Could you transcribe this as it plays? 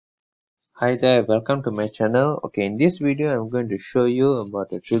Hi there, welcome to my channel. Okay, in this video I'm going to show you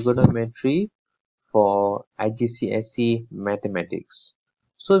about the trigonometry for IGCSE mathematics.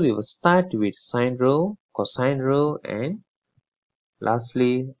 So we will start with sine rule, cosine rule, and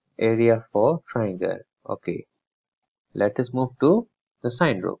lastly area for triangle. Okay, let us move to the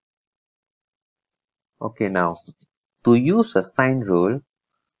sine rule. Okay, now to use a sine rule,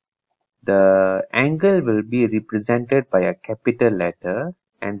 the angle will be represented by a capital letter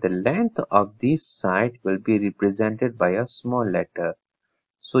and the length of this side will be represented by a small letter.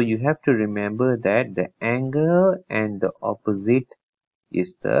 So you have to remember that the angle and the opposite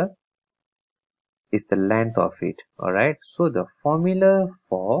is the length of it. Alright, so the formula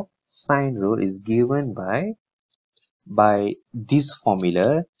for sine rule is given by this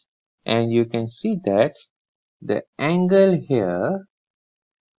formula, and you can see that the angle here,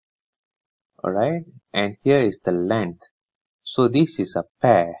 alright, and here is the length. So this is a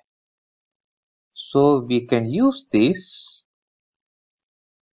pair. So we can use this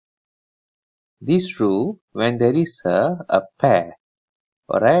rule when there is a pair.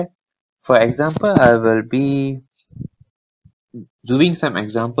 Alright. For example, I will be doing some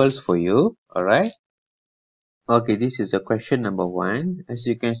examples for you. Alright. Okay, this is a question number 1. As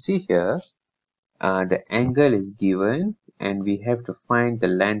you can see here, the angle is given and we have to find the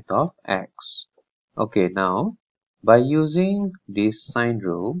length of x. Okay, now by using this sine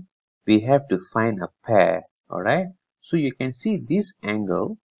rule, we have to find a pair. Alright. So you can see this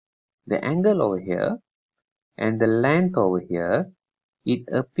angle, the angle over here and the length over here, it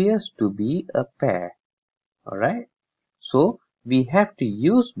appears to be a pair. Alright, so we have to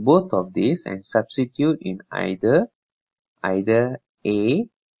use both of these and substitute in either A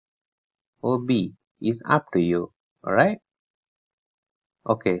or B. Is up to you. Alright,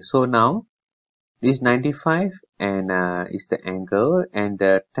 okay, so now this 95 and is the angle and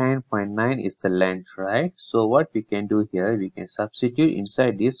the 10.9 is the length, right? So what we can do here, we can substitute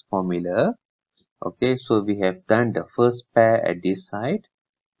inside this formula. Okay, so we have done the first pair at this side,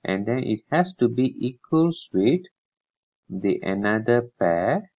 and then it has to be equals with the another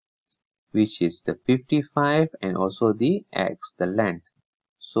pair, which is the 55 and also the x, the length.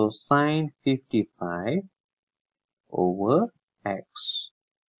 So sine 55 over x,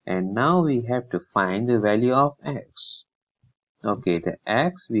 and now we have to find the value of x. Okay, the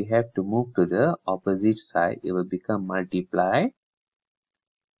x we have to move to the opposite side. It will become multiply.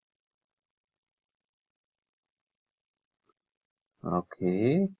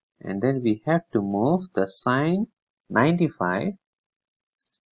 Okay, and then we have to move the sine 95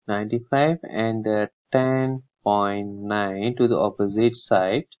 and the 10.9 to the opposite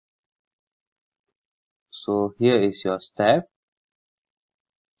side. So here is your step.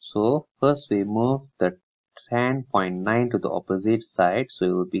 So first we move the 10.9 to the opposite side, so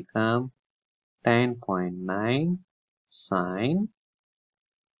it will become 10.9 sine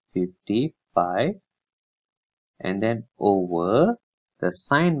 55, and then over the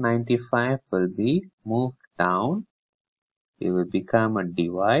sine 95 will be moved down. It will become a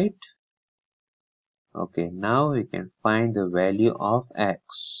divide. Okay, now we can find the value of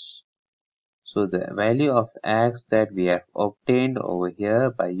x. So the value of x that we have obtained over here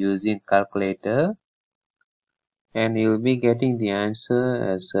by using calculator, and you'll be getting the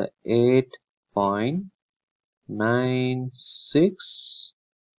answer as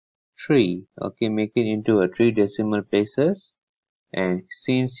 8.963. Okay, make it into a 3 decimal places, and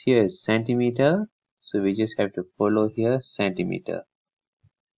since here is centimeter, so we just have to follow here centimeter.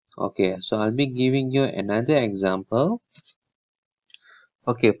 Okay, so I'll be giving you another example.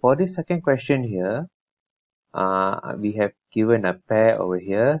 Okay, for this second question here, we have given a pair over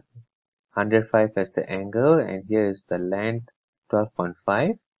here, 105 as the angle, and here is the length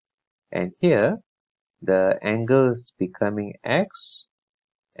 12.5, and here the angle is becoming x,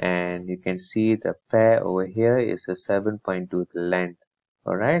 and you can see the pair over here is a 7.2 length.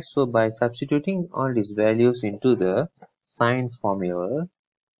 Alright, so by substituting all these values into the sine formula,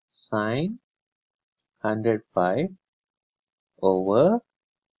 sine 105 over,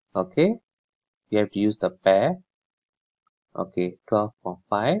 okay, you have to use the pair, okay,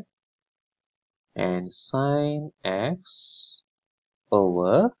 12.5, and sine x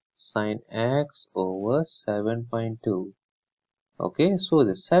over 7.2. Okay, so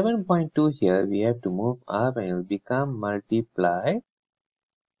the 7.2 here we have to move up and it will become multiply.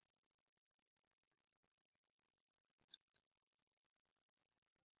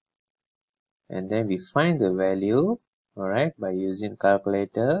 And then we find the value, alright, by using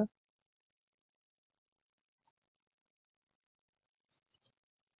calculator.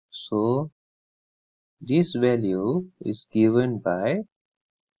 So, this value is given by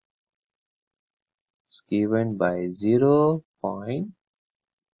is given by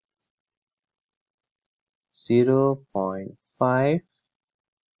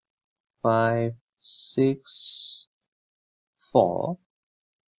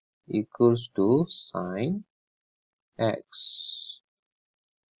equals to sine x.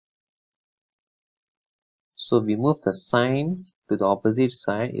 So we move the sine to the opposite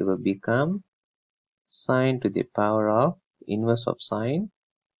side, it will become sine to the power of inverse of sine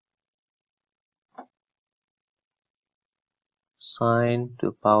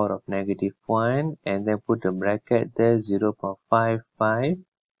to power of -1, and then put a bracket there.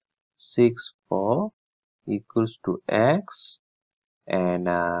 0.5564 equals to x, and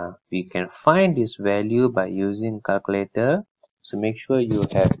we can find this value by using calculator. So make sure you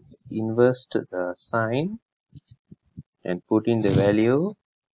have inversed the sine and put in the value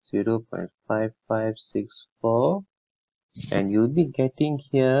 0.5564, and you'll be getting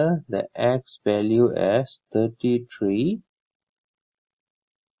here the x value as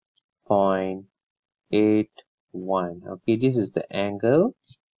 33.81. Okay, this is the angle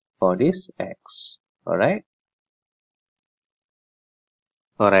for this x.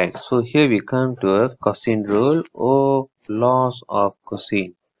 Alright, so here we come to a cosine rule or laws of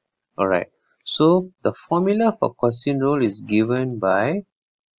cosine. Alright, so the formula for cosine rule is given by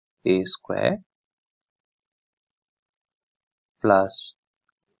a square plus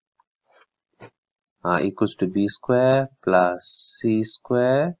equals to b square plus c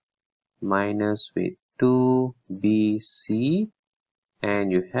square minus with 2bc,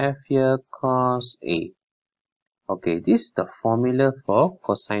 and you have here cos a. Okay, this is the formula for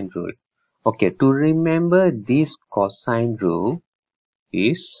cosine rule. Okay, to remember this cosine rule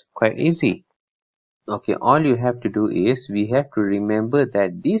is quite easy. Okay, all you have to do is we have to remember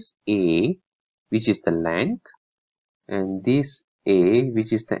that this a, which is the length, and this a,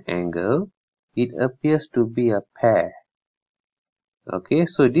 which is the angle, it appears to be a pair. Okay,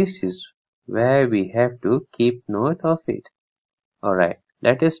 so this is where we have to keep note of it. Alright,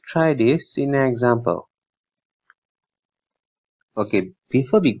 let us try this in an example. Okay,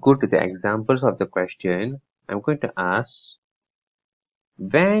 before we go to the examples of the question, I'm going to ask,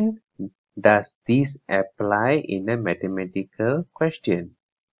 when does this apply in a mathematical question?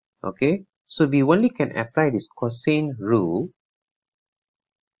 Okay, so we only can apply this cosine rule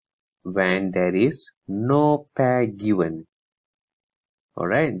when there is no pair given.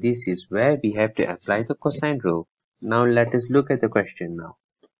 Alright, this is where we have to apply the cosine rule. Now let us look at the question now.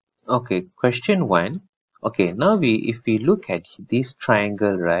 Okay, question 1. Okay, now if we look at this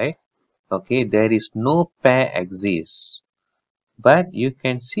triangle, right? Okay, there is no pair exists. But you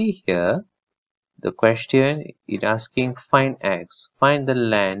can see here, the question is asking find x, find the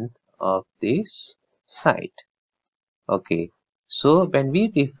length of this side. Okay, so when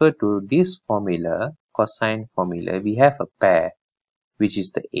we refer to this formula, cosine formula, we have a pair, which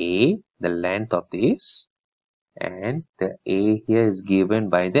is the a, the length of this, and the a here is given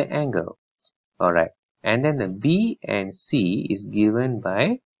by the angle. Alright, and then the b and c is given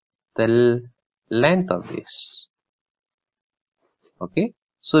by the length of this. Okay,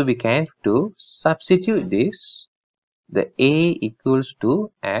 so we can have to substitute this. The a equals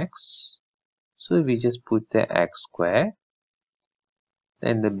to x, so we just put the x square.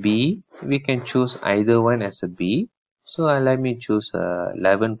 Then the b, we can choose either one as a b, so let me choose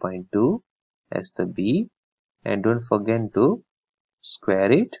 11.2 as the b, and don't forget to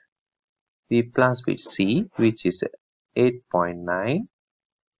square it. We plus with c, which is 8.9,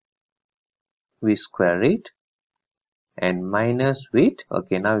 we square it, and minus with,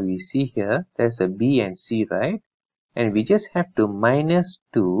 okay, now we see here there's a b and c, right? And we just have to minus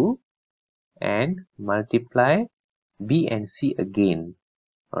 2 and multiply b and c again.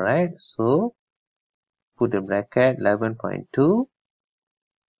 Alright, so put a bracket 11.2,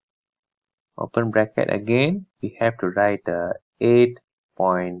 open bracket again, we have to write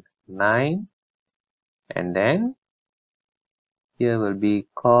 8.9, and then here will be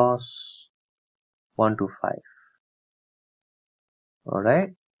cos 125.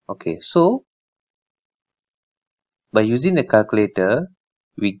 Alright, okay, so by using the calculator,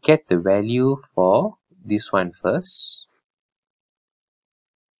 we get the value for this one first.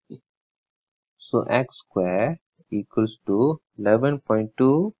 So x square equals to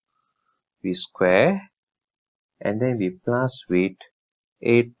 11.2, we square, and then we plus with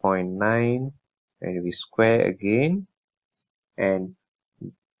 8.9, and we square again, and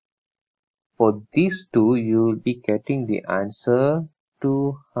for these two you will be getting the answer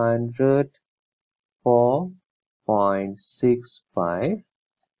 204.65,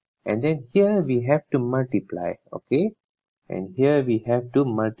 and then here we have to multiply. Okay, and here we have to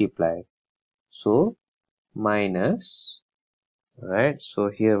multiply, so minus, right? So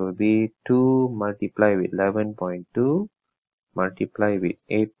here will be 2 multiplied with 11.2 multiplied with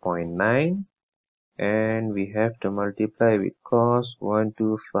 8.9, and we have to multiply with cos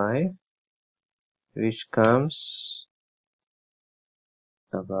 125, which comes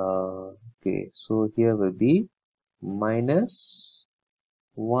about, okay, so here will be minus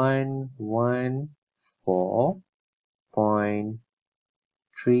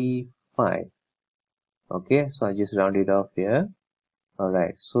 114.35. Okay, so I just round it off here.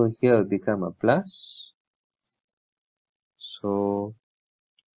 Alright, so here will become a plus. So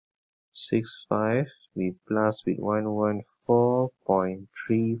 65 we plus with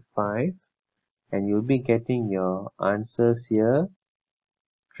 114.35, and you'll be getting your answers here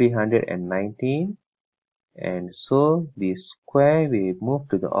 319. And so the square we move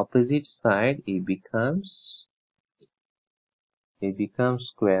to the opposite side, it becomes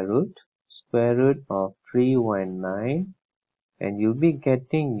square root of 319, and you'll be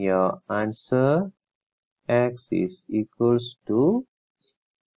getting your answer x is equals to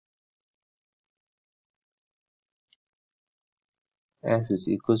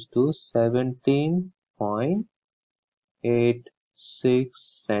 17.86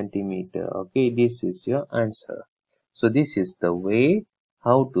 centimeter. Okay, this is your answer. So this is the way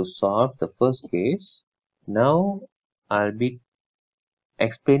how to solve the first case. Now I'll be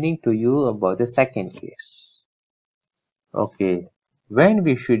explaining to you about the second case. Okay, when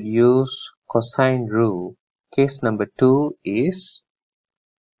we should use cosine rule, case number 2 is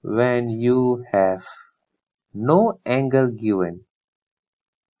when you have no angle given.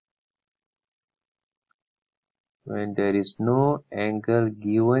 When there is no angle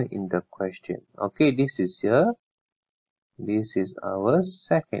given in the question. Okay, this is our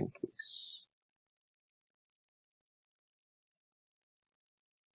second case.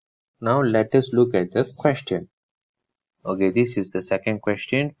 Now let us look at the question. Okay, this is the second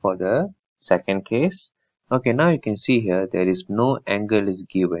question for the second case. Okay, now you can see here there is no angle is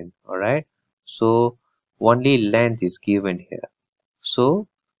given. Alright, so only length is given here. So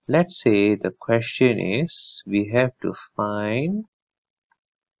let's say the question is we have to find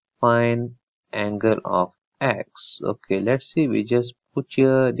angle of x. Okay, let's see, we just put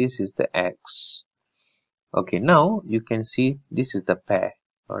here this is the x. Okay, now you can see this is the pair.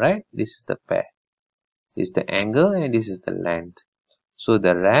 Alright, this is the pair. This is the angle and this is the length. So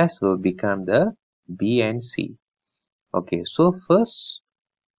the rest will become the B and C. Okay, so first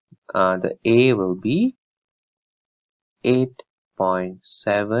the A will be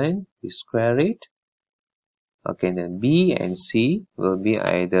 8.7, we square it. Okay, then B and C will be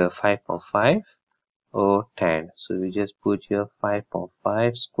either 5.5 or 10. So we just put here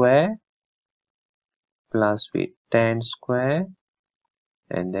 5.5 square plus with 10 square,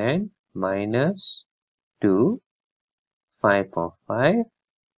 and then minus 2, 5.5,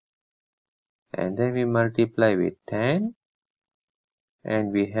 and then we multiply with 10,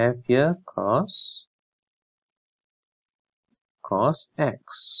 and we have here cos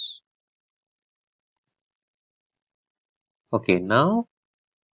x. Okay, now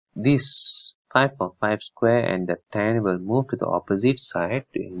this 5.5 square and the 10 will move to the opposite side,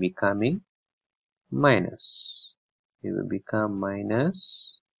 becoming minus. It will become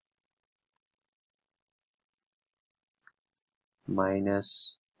minus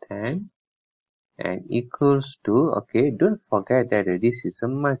 10 and equals to, okay, don't forget that this is a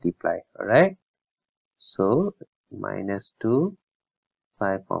multiply. Alright, so minus 2,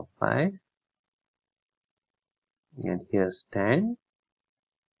 5.5, and here's 10,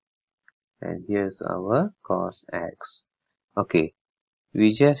 and here's our cos x. Okay,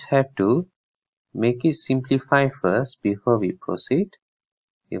 we just have to make it simplify first before we proceed.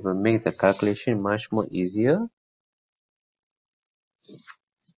 It will make the calculation much more easier.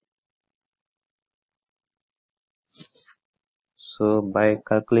 So by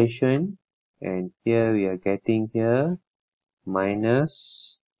calculation, and here we are getting here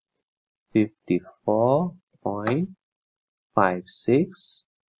minus 54.56,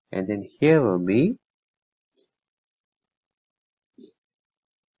 and then here will be,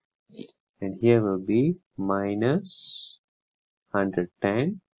 minus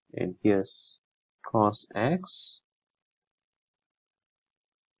 110, and here's cos x.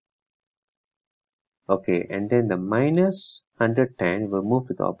 Okay, and then the minus 110 will move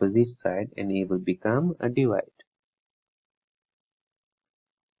to the opposite side and it will become a divide.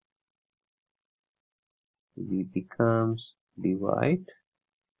 It becomes divide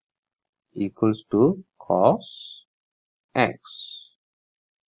equals to cos x.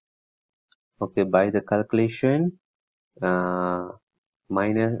 Okay, by the calculation,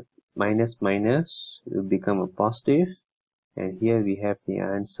 minus minus minus will become a positive, and here we have the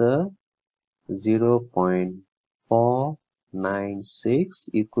answer 0.496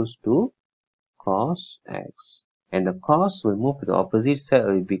 equals to cos x, and the cos will move to the opposite side,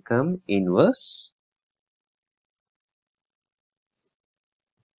 will become inverse,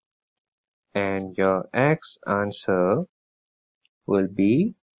 and your x answer will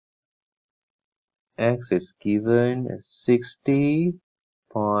be, x is given as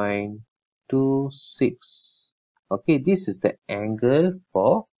 60.26. okay, this is the angle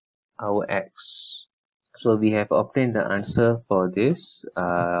for our x. So we have obtained the answer for this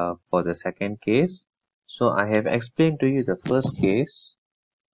for the second case. So I have explained to you the first case,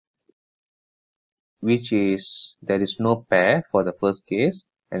 which is there is no pair for the first case,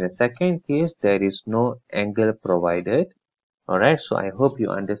 and the second case there is no angle provided. Alright, so I hope you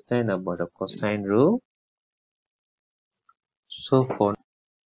understand about the cosine rule. So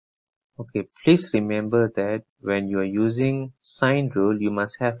okay, please remember that when you are using sine rule, you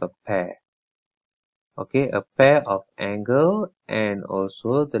must have a pair. Okay, a pair of angle and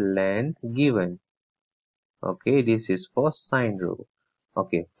also the length given. Okay, this is for sine rule.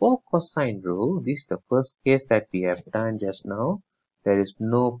 Okay, for cosine rule, this is the first case that we have done just now. There is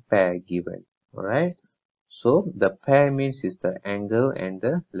no pair given. Alright, so the pair means is the angle and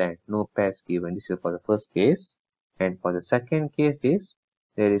the length. No pairs given. This is for the first case. And for the second case is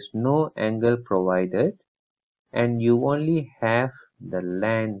there is no angle provided, and you only have the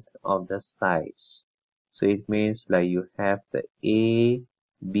length of the sides. So it means like you have the A,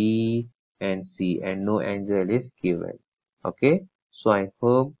 B, and C, and no angle is given. Okay, so I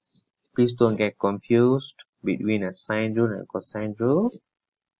hope, please don't get confused between a sine rule and cosine rule,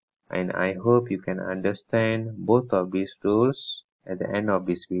 and I hope you can understand both of these rules at the end of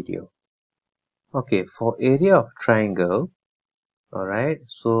this video. Okay, for area of triangle, alright,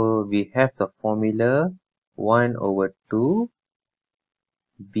 so we have the formula 1 over 2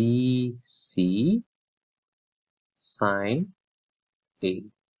 BC sine A.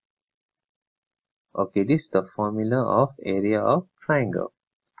 Okay, this is the formula of area of triangle.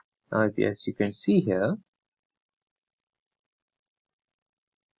 Now, as you can see here,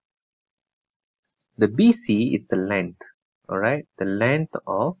 the BC is the length. Alright, the length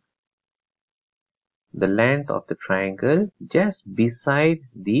of the triangle just beside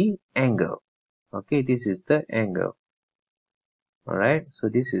the angle. Okay, this is the angle. Alright, so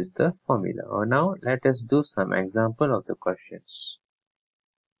this is the formula. Now let us do some example of the questions.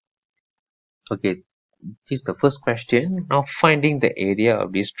 Okay, this is the first question. Now finding the area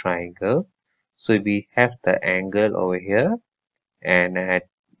of this triangle. So we have the angle over here, and at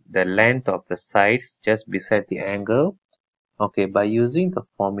the length of the sides just beside the angle. Okay, by using the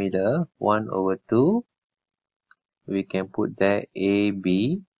formula 1 over 2, we can put there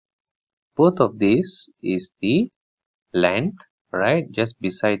AB. Both of these is the length, right, just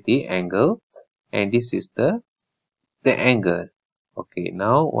beside the angle, and this is the angle. Okay,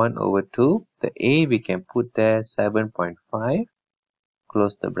 now 1 over 2, the A we can put there 7.5,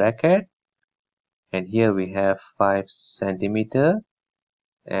 close the bracket, and here we have 5 centimeter,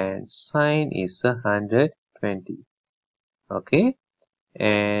 and sine is 120. Okay,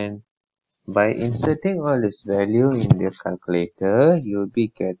 and by inserting all this value in the calculator, you'll be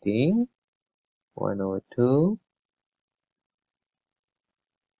getting 1 over 2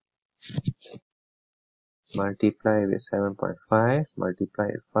 multiply with 7.5, multiply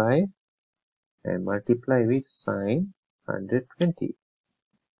with 5, and multiply with sine 120.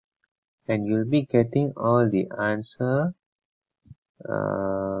 And you'll be getting all the answer,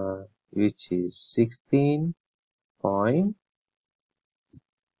 which is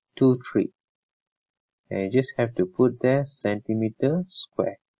 16.23. And you just have to put there centimeter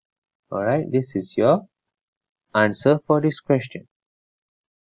square. Alright, this is your answer for this question.